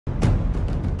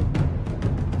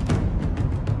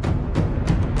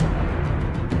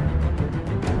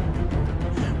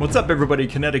What's up everybody,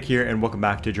 Kinetic here and welcome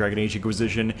back to Dragon Age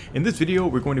Inquisition. In this video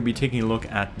we're going to be taking a look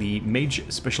at the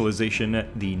Mage specialization,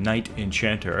 the Knight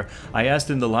Enchanter. I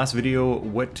asked in the last video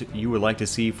what you would like to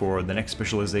see for the next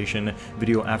specialization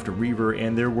video after Reaver,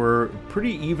 and there were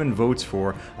pretty even votes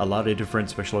for a lot of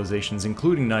different specializations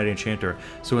including Knight Enchanter.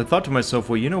 So I thought to myself,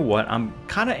 well, you know what, I'm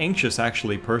kind of anxious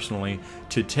actually personally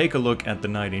to take a look at the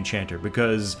Knight Enchanter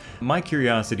because my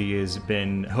curiosity has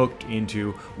been hooked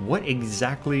into what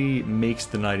exactly makes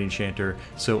the Knight Enchanter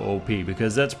so OP,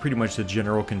 because that's pretty much the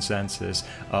general consensus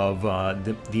of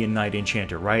the Knight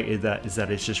Enchanter, right? Is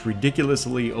that it's just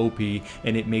ridiculously OP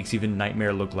and it makes even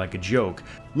Nightmare look like a joke.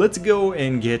 Let's go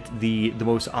and get the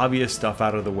most obvious stuff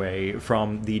out of the way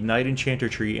from the Knight Enchanter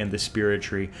tree and the Spirit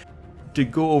tree to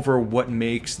go over what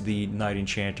makes the Knight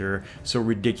Enchanter so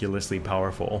ridiculously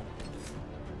powerful.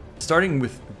 Starting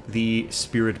with the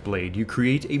Spirit Blade, you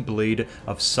create a blade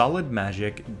of solid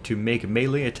magic to make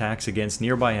melee attacks against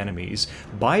nearby enemies,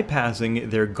 bypassing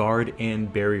their guard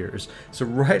and barriers. So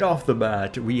right off the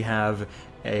bat, we have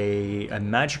a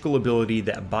magical ability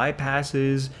that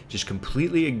bypasses, just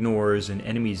completely ignores an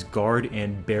enemy's guard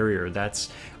and barrier. That's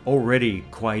already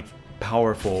quite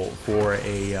powerful for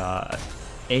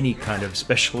any kind of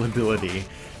special ability.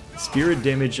 Spirit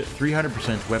damage,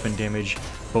 300% weapon damage,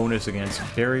 bonus against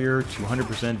barrier,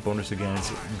 200% bonus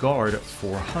against guard,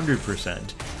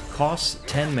 400%. Costs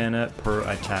 10 mana per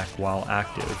attack while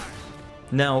active.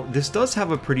 Now, this does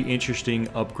have a pretty interesting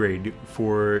upgrade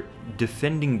for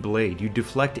defending blade. You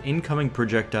deflect incoming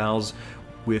projectiles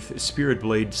with Spirit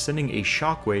Blade, sending a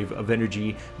shockwave of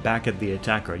energy back at the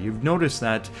attacker. You've noticed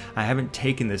that I haven't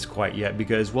taken this quite yet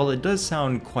because, while it does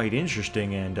sound quite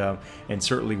interesting and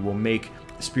certainly will make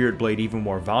Spirit Blade even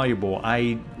more valuable,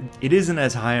 it isn't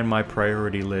as high on my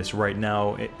priority list right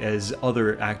now as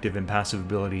other active and passive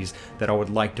abilities that I would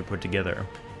like to put together.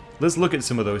 Let's look at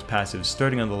some of those passives.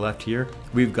 Starting on the left here,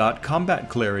 we've got Combat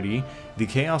Clarity. The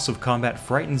chaos of combat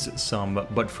frightens some,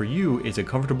 but for you, it's a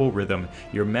comfortable rhythm.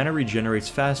 Your mana regenerates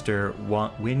faster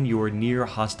when you're near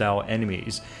hostile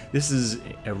enemies. This is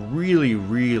a really,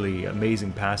 really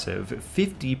amazing passive.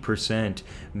 50%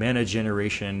 mana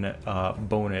generation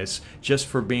bonus just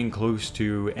for being close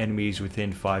to enemies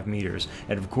within 5 meters.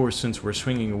 And of course, since we're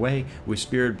swinging away with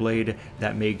Spirit Blade,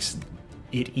 that makes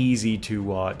it easy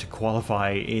to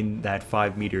qualify in that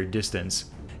 5-meter distance.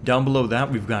 Down below that,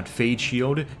 we've got Fade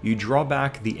Shield. You draw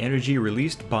back the energy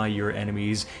released by your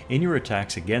enemies in your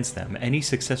attacks against them. Any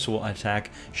successful attack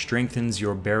strengthens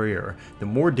your barrier. The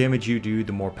more damage you do,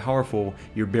 the more powerful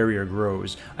your barrier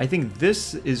grows. I think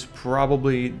this is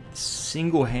probably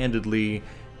single-handedly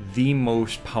the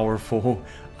most powerful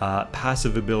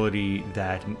passive ability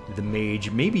that the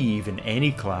Mage, maybe even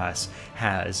any class,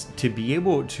 has, to be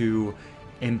able to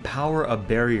empower a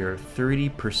barrier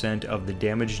 30% of the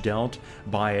damage dealt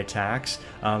by attacks.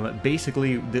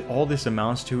 Basically, all this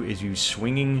amounts to is you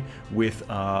swinging with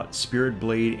Spirit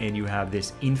Blade and you have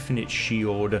this infinite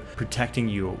shield protecting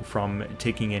you from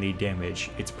taking any damage.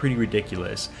 It's pretty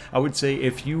ridiculous. I would say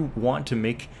if you want to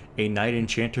make a Knight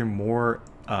Enchanter more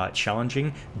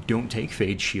challenging, don't take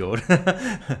Fade Shield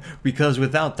because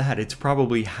without that, it's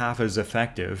probably half as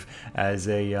effective as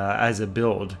a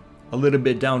build. A little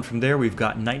bit down from there, we've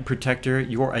got Knight Protector.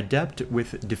 You're adept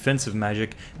with defensive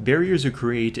magic. Barriers you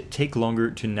create take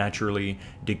longer to naturally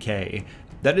decay.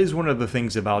 That is one of the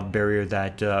things about Barrier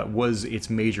that was its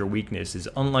major weakness, is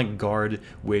unlike Guard,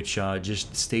 which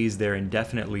just stays there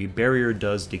indefinitely, Barrier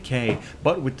does decay,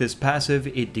 but with this passive,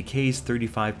 it decays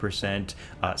 35%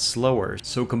 slower.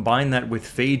 So combine that with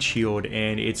Fade Shield,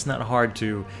 and it's not hard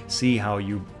to see how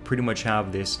you pretty much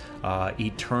have this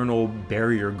eternal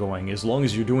barrier going. As long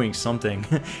as you're doing something,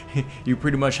 you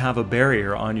pretty much have a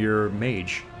barrier on your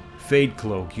Mage. Fade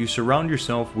Cloak. You surround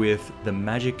yourself with the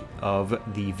magic of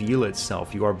the veil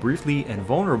itself. You are briefly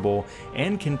invulnerable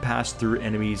and can pass through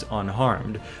enemies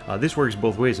unharmed. This works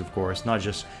both ways, of course, not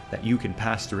just that you can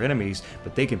pass through enemies,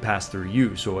 but they can pass through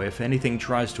you. So if anything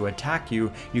tries to attack you,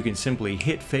 you can simply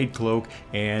hit Fade Cloak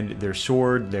and their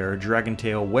sword, their dragon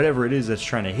tail, whatever it is that's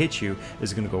trying to hit you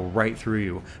is going to go right through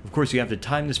you. Of course, you have to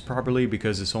time this properly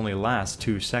because this only lasts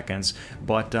 2 seconds,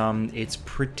 but it's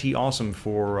pretty awesome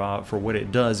for what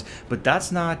it does. But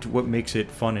that's not what makes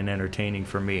it fun and entertaining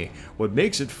for me. What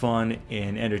makes it fun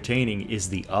and entertaining is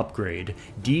the upgrade,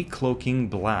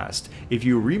 Decloaking Blast. If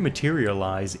you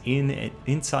rematerialize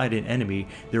inside an enemy,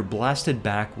 they're blasted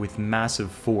back with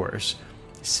massive force.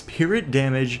 Spirit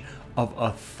damage of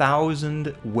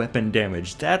 1,000 weapon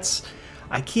damage. That's,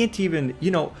 I can't even,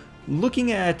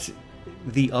 looking at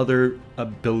the other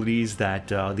abilities that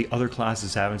the other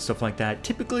classes have and stuff like that,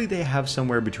 typically they have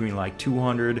somewhere between like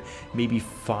 200, maybe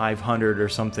 500 or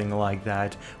something like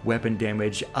that weapon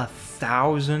damage.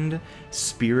 1,000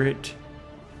 spirit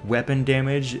weapon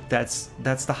damage, that's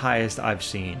the highest I've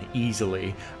seen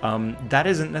easily. That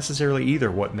isn't necessarily either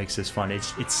what makes this fun.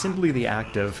 It's simply the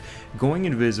act of going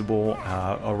invisible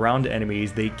around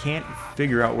enemies. They can't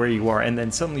figure out where you are, and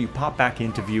then suddenly you pop back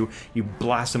into view, you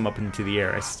blast them up into the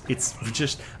air. It's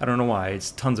just, I don't know why, it's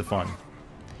tons of fun.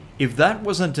 If that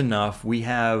wasn't enough, we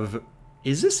have,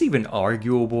 is this even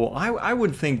arguable? I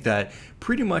would think that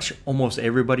pretty much almost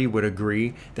everybody would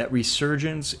agree that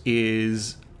Resurgence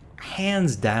is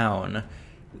hands down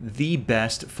the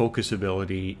best focus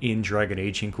ability in Dragon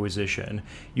Age Inquisition.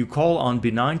 You call on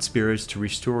benign spirits to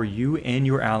restore you and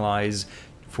your allies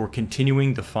for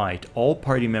continuing the fight. All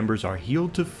party members are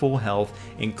healed to full health,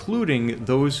 including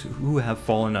those who have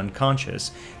fallen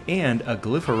unconscious, and a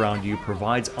glyph around you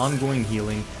provides ongoing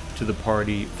healing to the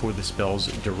party for the spell's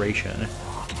duration.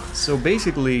 So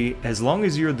basically, as long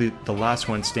as you're the last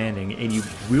one standing, and you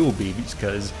will be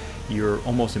because you're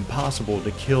almost impossible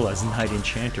to kill as Knight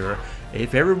Enchanter,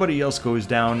 if everybody else goes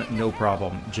down, no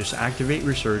problem. Just activate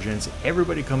Resurgence,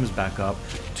 everybody comes back up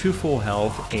to full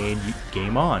health, and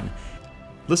game on.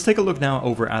 Let's take a look now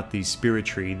over at the Spirit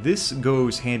Tree. This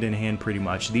goes hand in hand pretty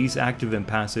much. These active and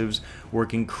passives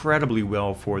work incredibly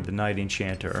well for the Knight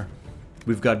Enchanter.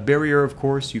 We've got Barrier, of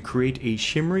course. You create a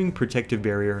shimmering protective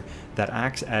barrier that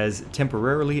acts as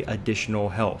temporarily additional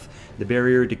health. The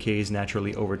barrier decays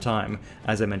naturally over time,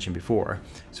 as I mentioned before.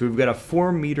 So we've got a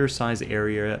 4-meter size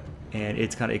area, and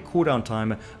it's got a cooldown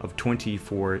time of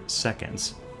 24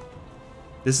 seconds.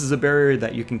 This is a barrier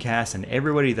that you can cast, and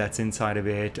everybody that's inside of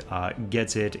it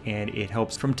gets it, and it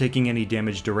helps from taking any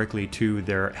damage directly to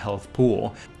their health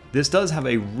pool. This does have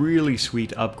a really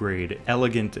sweet upgrade,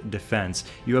 Elegant Defense.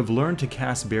 You have learned to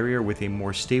cast Barrier with a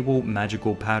more stable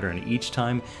magical pattern. Each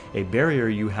time a barrier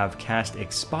you have cast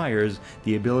expires,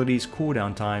 the ability's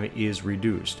cooldown time is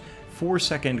reduced.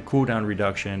 4-second cooldown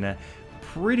reduction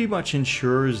pretty much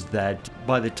ensures that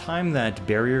by the time that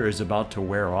barrier is about to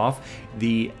wear off,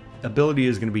 the ability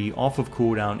is going to be off of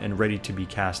cooldown and ready to be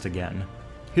cast again.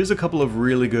 Here's a couple of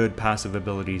really good passive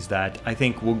abilities that I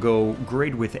think will go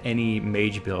great with any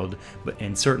mage build,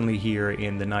 and certainly here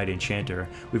in the Knight Enchanter.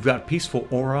 We've got Peaceful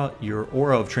Aura. Your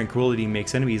aura of tranquility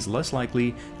makes enemies less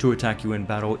likely to attack you in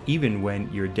battle even when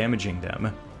you're damaging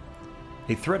them.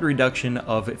 A threat reduction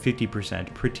of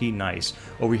 50%, pretty nice.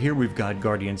 Over here we've got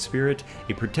Guardian Spirit,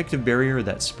 a protective barrier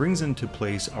that springs into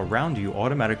place around you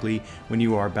automatically when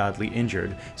you are badly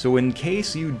injured. So in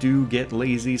case you do get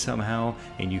lazy somehow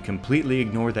and you completely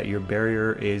ignore that your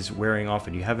barrier is wearing off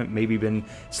and you haven't maybe been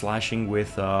slashing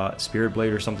with Spirit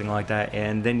Blade or something like that,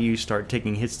 and then you start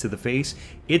taking hits to the face,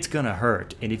 it's gonna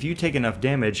hurt. And if you take enough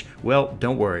damage, well,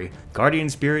 don't worry. Guardian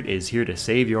Spirit is here to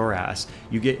save your ass.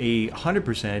 You get a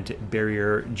 100% barrier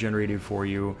generated for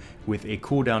you with a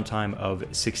cooldown time of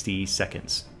 60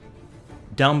 seconds.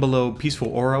 Down below Peaceful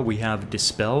Aura we have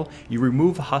Dispel. You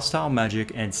remove hostile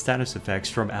magic and status effects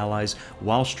from allies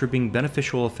while stripping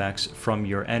beneficial effects from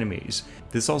your enemies.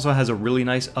 This also has a really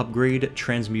nice upgrade,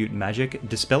 Transmute Magic.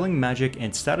 Dispelling magic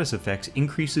and status effects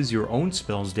increases your own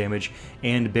spell's damage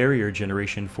and barrier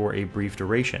generation for a brief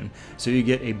duration. So you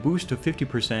get a boost of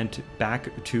 50%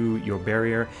 back to your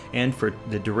barrier, and for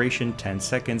the duration 10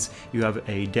 seconds you have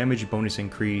a damage bonus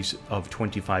increase of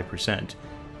 25%.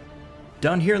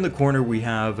 Down here in the corner we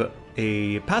have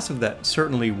a passive that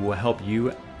certainly will help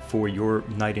you for your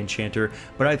Knight Enchanter,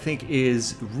 but I think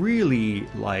is really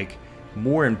like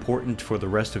more important for the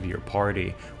rest of your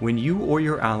party. When you or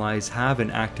your allies have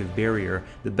an active barrier,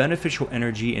 the beneficial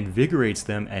energy invigorates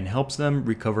them and helps them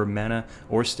recover mana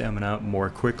or stamina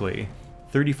more quickly.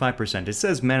 35%. It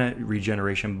says mana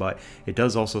regeneration, but it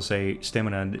does also say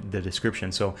stamina in the description,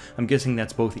 so I'm guessing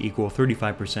that's both equal.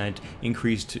 35%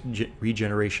 increased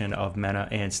regeneration of mana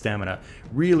and stamina.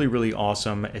 Really, really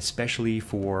awesome, especially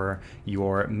for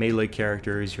your melee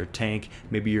characters, your tank,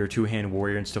 maybe your two-hand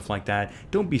warrior and stuff like that.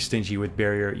 Don't be stingy with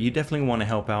barrier. You definitely want to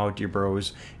help out your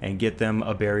bros and get them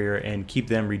a barrier and keep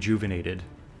them rejuvenated.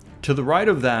 To the right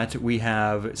of that, we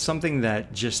have something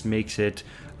that just makes it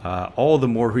all the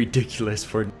more ridiculous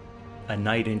for a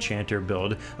Knight Enchanter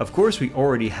build. Of course we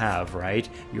already have, right?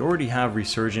 We already have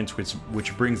Resurgence,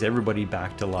 which brings everybody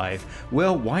back to life.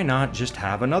 Well, why not just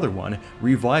have another one?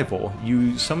 Revival.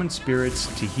 You summon spirits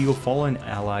to heal fallen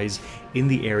allies in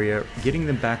the area, getting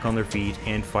them back on their feet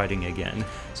and fighting again.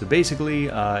 So basically,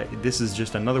 this is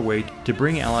just another way to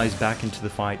bring allies back into the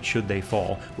fight should they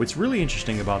fall. What's really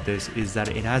interesting about this is that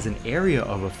it has an area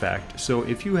of effect. So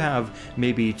if you have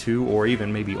maybe 2 or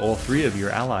even maybe all 3 of your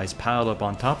allies piled up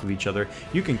on top of each other,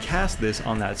 you can cast this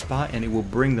on that spot and it will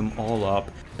bring them all up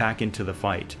back into the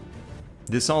fight.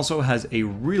 This also has a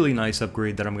really nice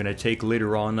upgrade that I'm going to take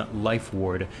later on, Life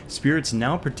Ward. Spirits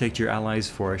now protect your allies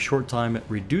for a short time,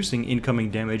 reducing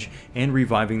incoming damage and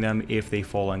reviving them if they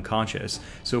fall unconscious.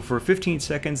 So for 15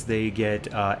 seconds they get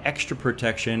extra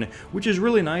protection, which is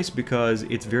really nice because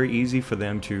it's very easy for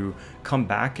them to come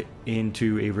back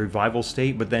into a revival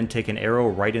state but then take an arrow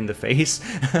right in the face.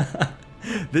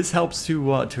 This helps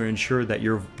to ensure that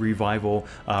your revival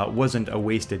wasn't a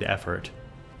wasted effort.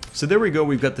 So there we go,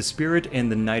 we've got the Spirit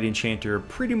and the Knight Enchanter.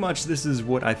 Pretty much this is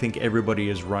what I think everybody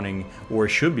is running, or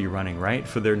should be running, right,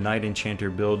 for their Knight Enchanter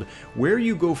build. Where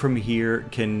you go from here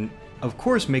can, of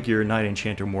course, make your Knight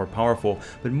Enchanter more powerful,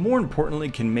 but more importantly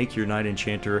can make your Knight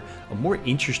Enchanter a more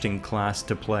interesting class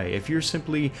to play. If you're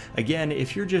simply, again,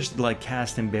 if you're just like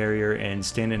casting Barrier and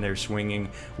standing there swinging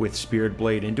with Spirit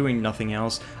Blade and doing nothing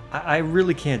else, I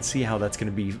really can't see how that's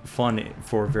going to be fun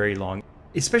for very long.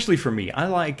 Especially for me, I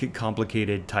like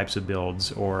complicated types of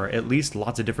builds, or at least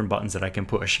lots of different buttons that I can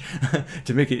push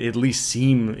to make it at least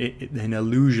seem an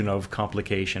illusion of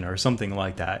complication or something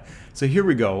like that. So here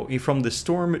we go. From the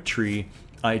Storm tree,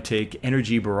 I take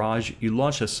Energy Barrage. You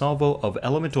launch a salvo of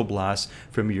elemental blasts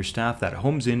from your staff that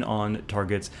homes in on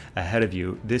targets ahead of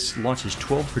you. This launches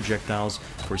 12 projectiles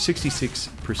for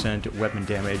 66% weapon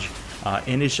damage,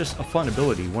 and it's just a fun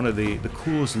ability. One of the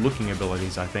coolest looking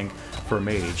abilities, I think, for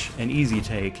Mage. An easy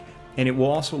take. And it will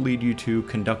also lead you to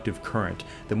Conductive Current.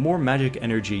 The more magic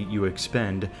energy you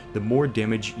expend, the more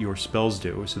damage your spells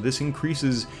do. So this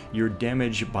increases your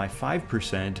damage by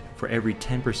 5% for every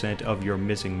 10% of your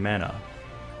missing mana.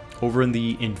 Over in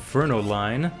the Inferno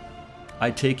line, I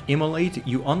take Immolate.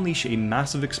 You unleash a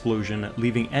massive explosion,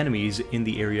 leaving enemies in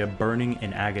the area burning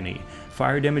in agony.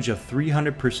 Fire damage of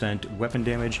 300%, weapon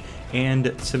damage, and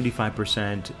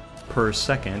 75% per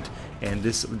second, and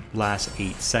this lasts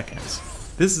 8 seconds.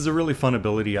 This is a really fun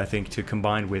ability, I think, to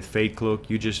combine with Fade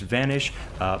Cloak. You just vanish,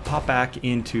 pop back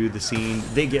into the scene,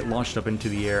 they get launched up into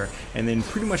the air, and then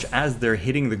pretty much as they're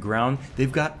hitting the ground,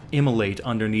 they've got Immolate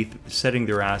underneath, setting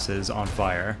their asses on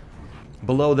fire.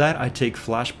 Below that, I take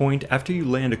Flashpoint. After you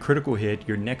land a critical hit,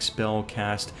 your next spell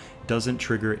cast doesn't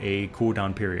trigger a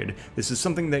cooldown period. This is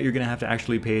something that you're going to have to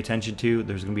actually pay attention to.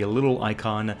 There's going to be a little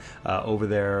icon over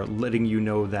there letting you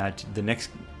know that the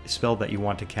next spell that you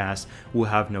want to cast will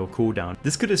have no cooldown.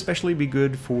 This could especially be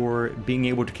good for being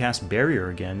able to cast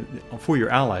Barrier again, for your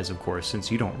allies of course,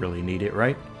 since you don't really need it,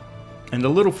 right? And a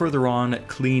little further on,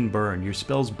 Clean Burn. Your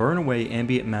spells burn away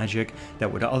ambient magic that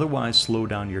would otherwise slow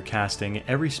down your casting.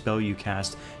 Every spell you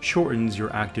cast shortens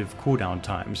your active cooldown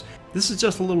times. This is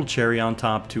just a little cherry on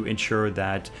top to ensure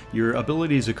that your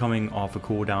abilities are coming off a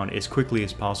cooldown as quickly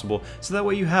as possible, so that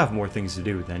way you have more things to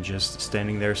do than just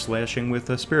standing there slashing with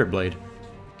a Spirit Blade.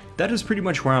 That is pretty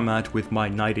much where I'm at with my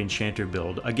Knight Enchanter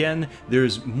build. Again,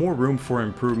 there's more room for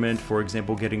improvement, for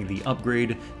example getting the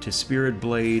upgrade to Spirit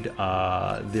Blade,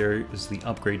 there's the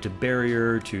upgrade to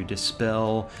Barrier, to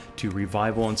Dispel, to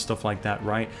Revival and stuff like that,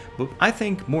 right? But I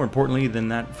think more importantly than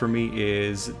that for me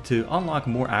is to unlock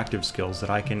more active skills that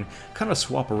I can kind of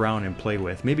swap around and play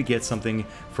with. Maybe get something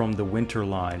from the Winter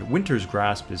line. Winter's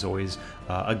Grasp is always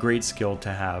a great skill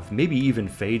to have. Maybe even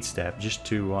Fade Step, just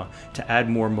to add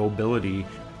more mobility.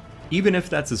 Even if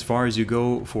that's as far as you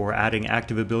go for adding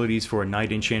active abilities for a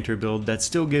Knight Enchanter build, that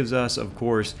still gives us, of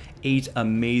course, 8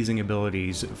 amazing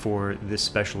abilities for this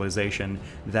specialization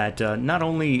that not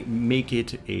only make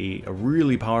it a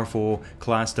really powerful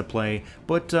class to play,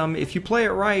 but if you play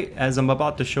it right, as I'm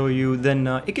about to show you, then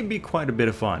it can be quite a bit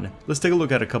of fun. Let's take a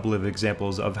look at a couple of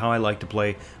examples of how I like to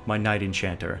play my Knight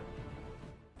Enchanter.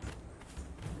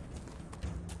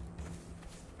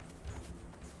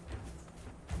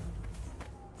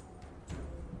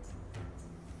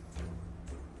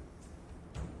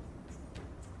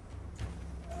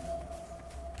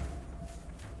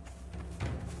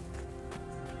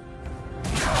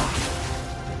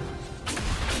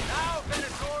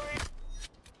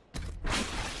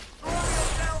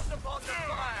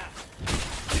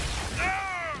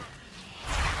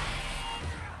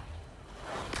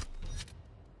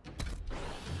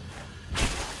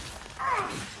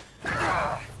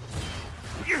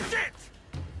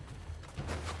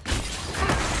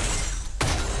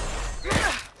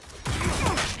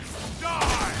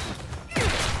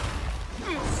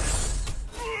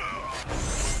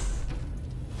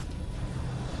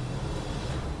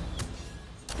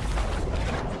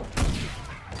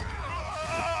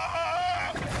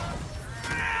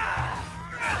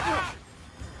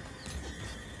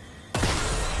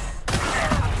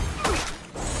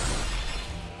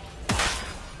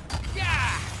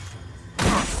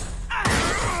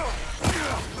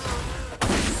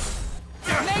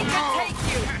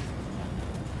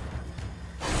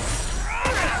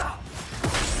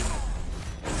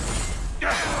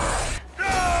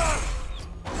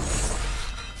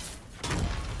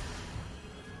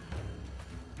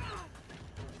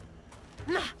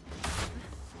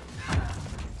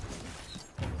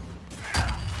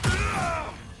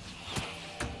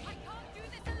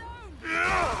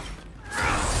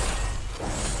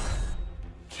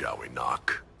 Shall we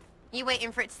knock? You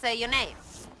waiting for it to say your name?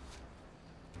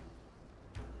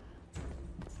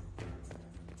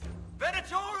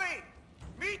 Venatori!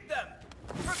 Meet them!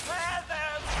 Prepare them!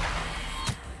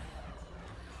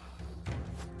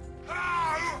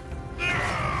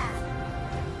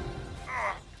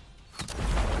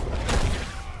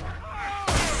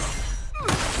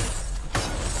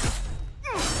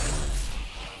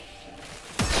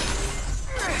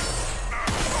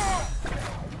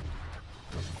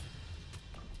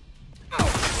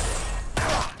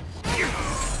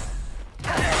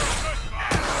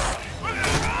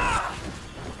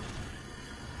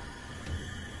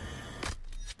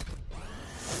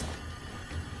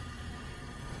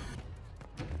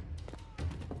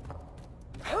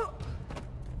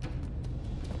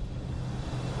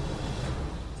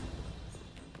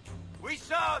 We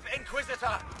serve,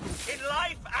 Inquisitor, in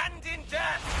life and in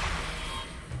death!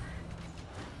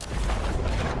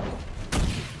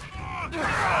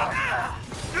 Dead!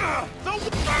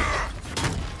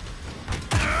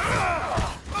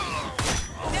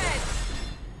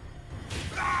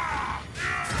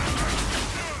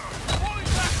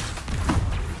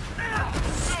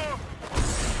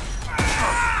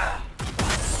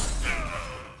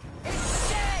 It's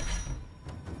dead!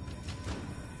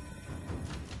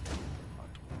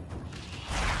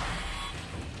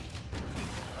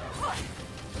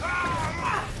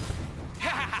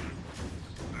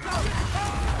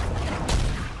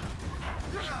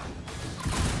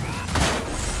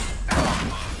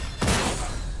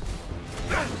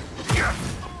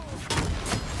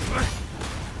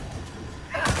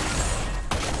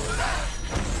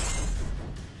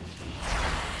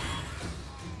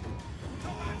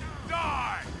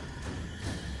 Die!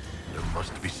 There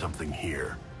must be something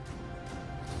here.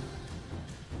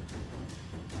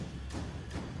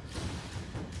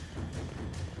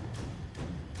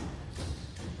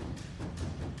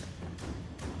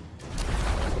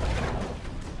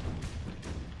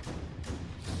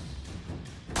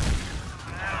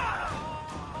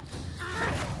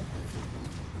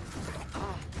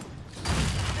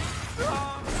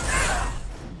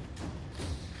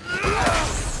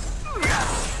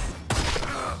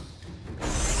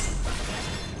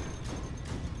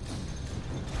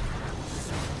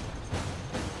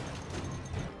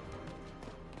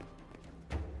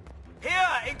 Here,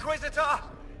 Inquisitor!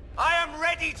 I am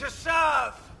ready to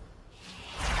serve!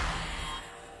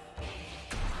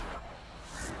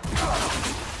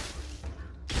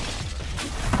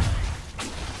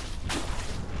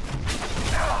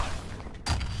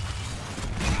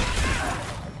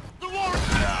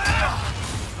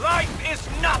 Life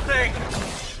is nothing!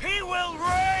 He will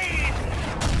reign!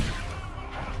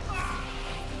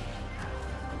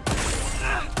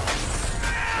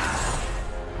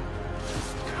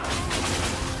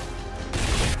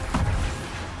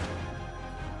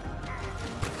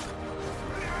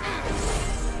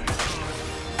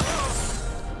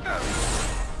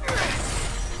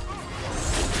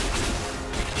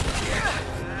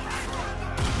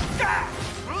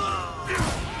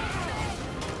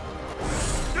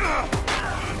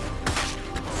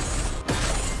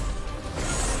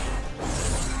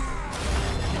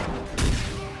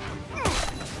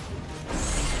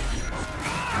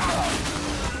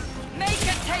 Make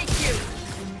it take you!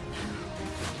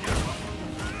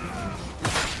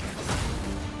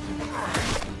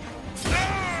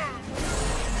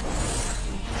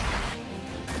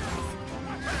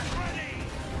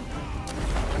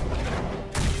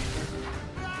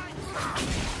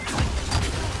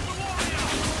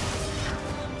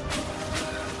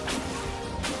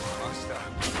 Master,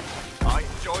 I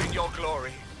join your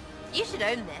glory. You should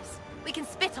own this. We can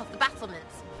spit off the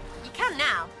battlements. You can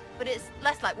now, but it's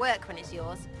less like work when it's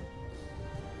yours.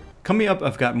 Coming up,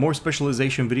 I've got more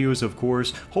specialization videos, of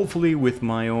course, hopefully with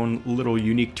my own little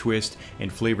unique twist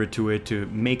and flavor to it to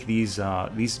make these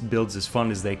builds as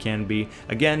fun as they can be.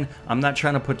 Again, I'm not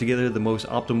trying to put together the most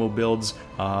optimal builds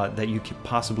that you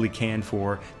possibly can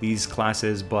for these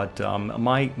classes, but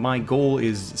my goal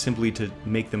is simply to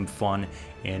make them fun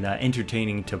and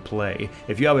entertaining to play.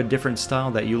 If you have a different style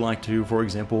that you like to, for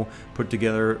example, put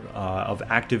together of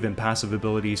active and passive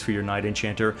abilities for your Knight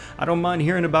Enchanter, I don't mind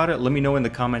hearing about it. Let me know in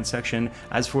the comment section.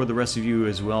 As for the rest of you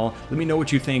as well, let me know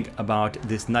what you think about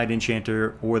this Knight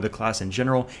Enchanter or the class in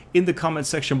general in the comment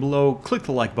section below. Click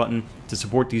the like button to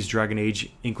support these Dragon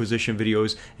Age Inquisition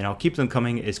videos, and I'll keep them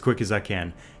coming as quick as I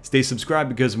can. Stay subscribed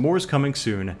because more is coming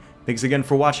soon. Thanks again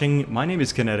for watching. My name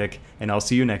is Kinetic, and I'll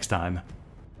see you next time.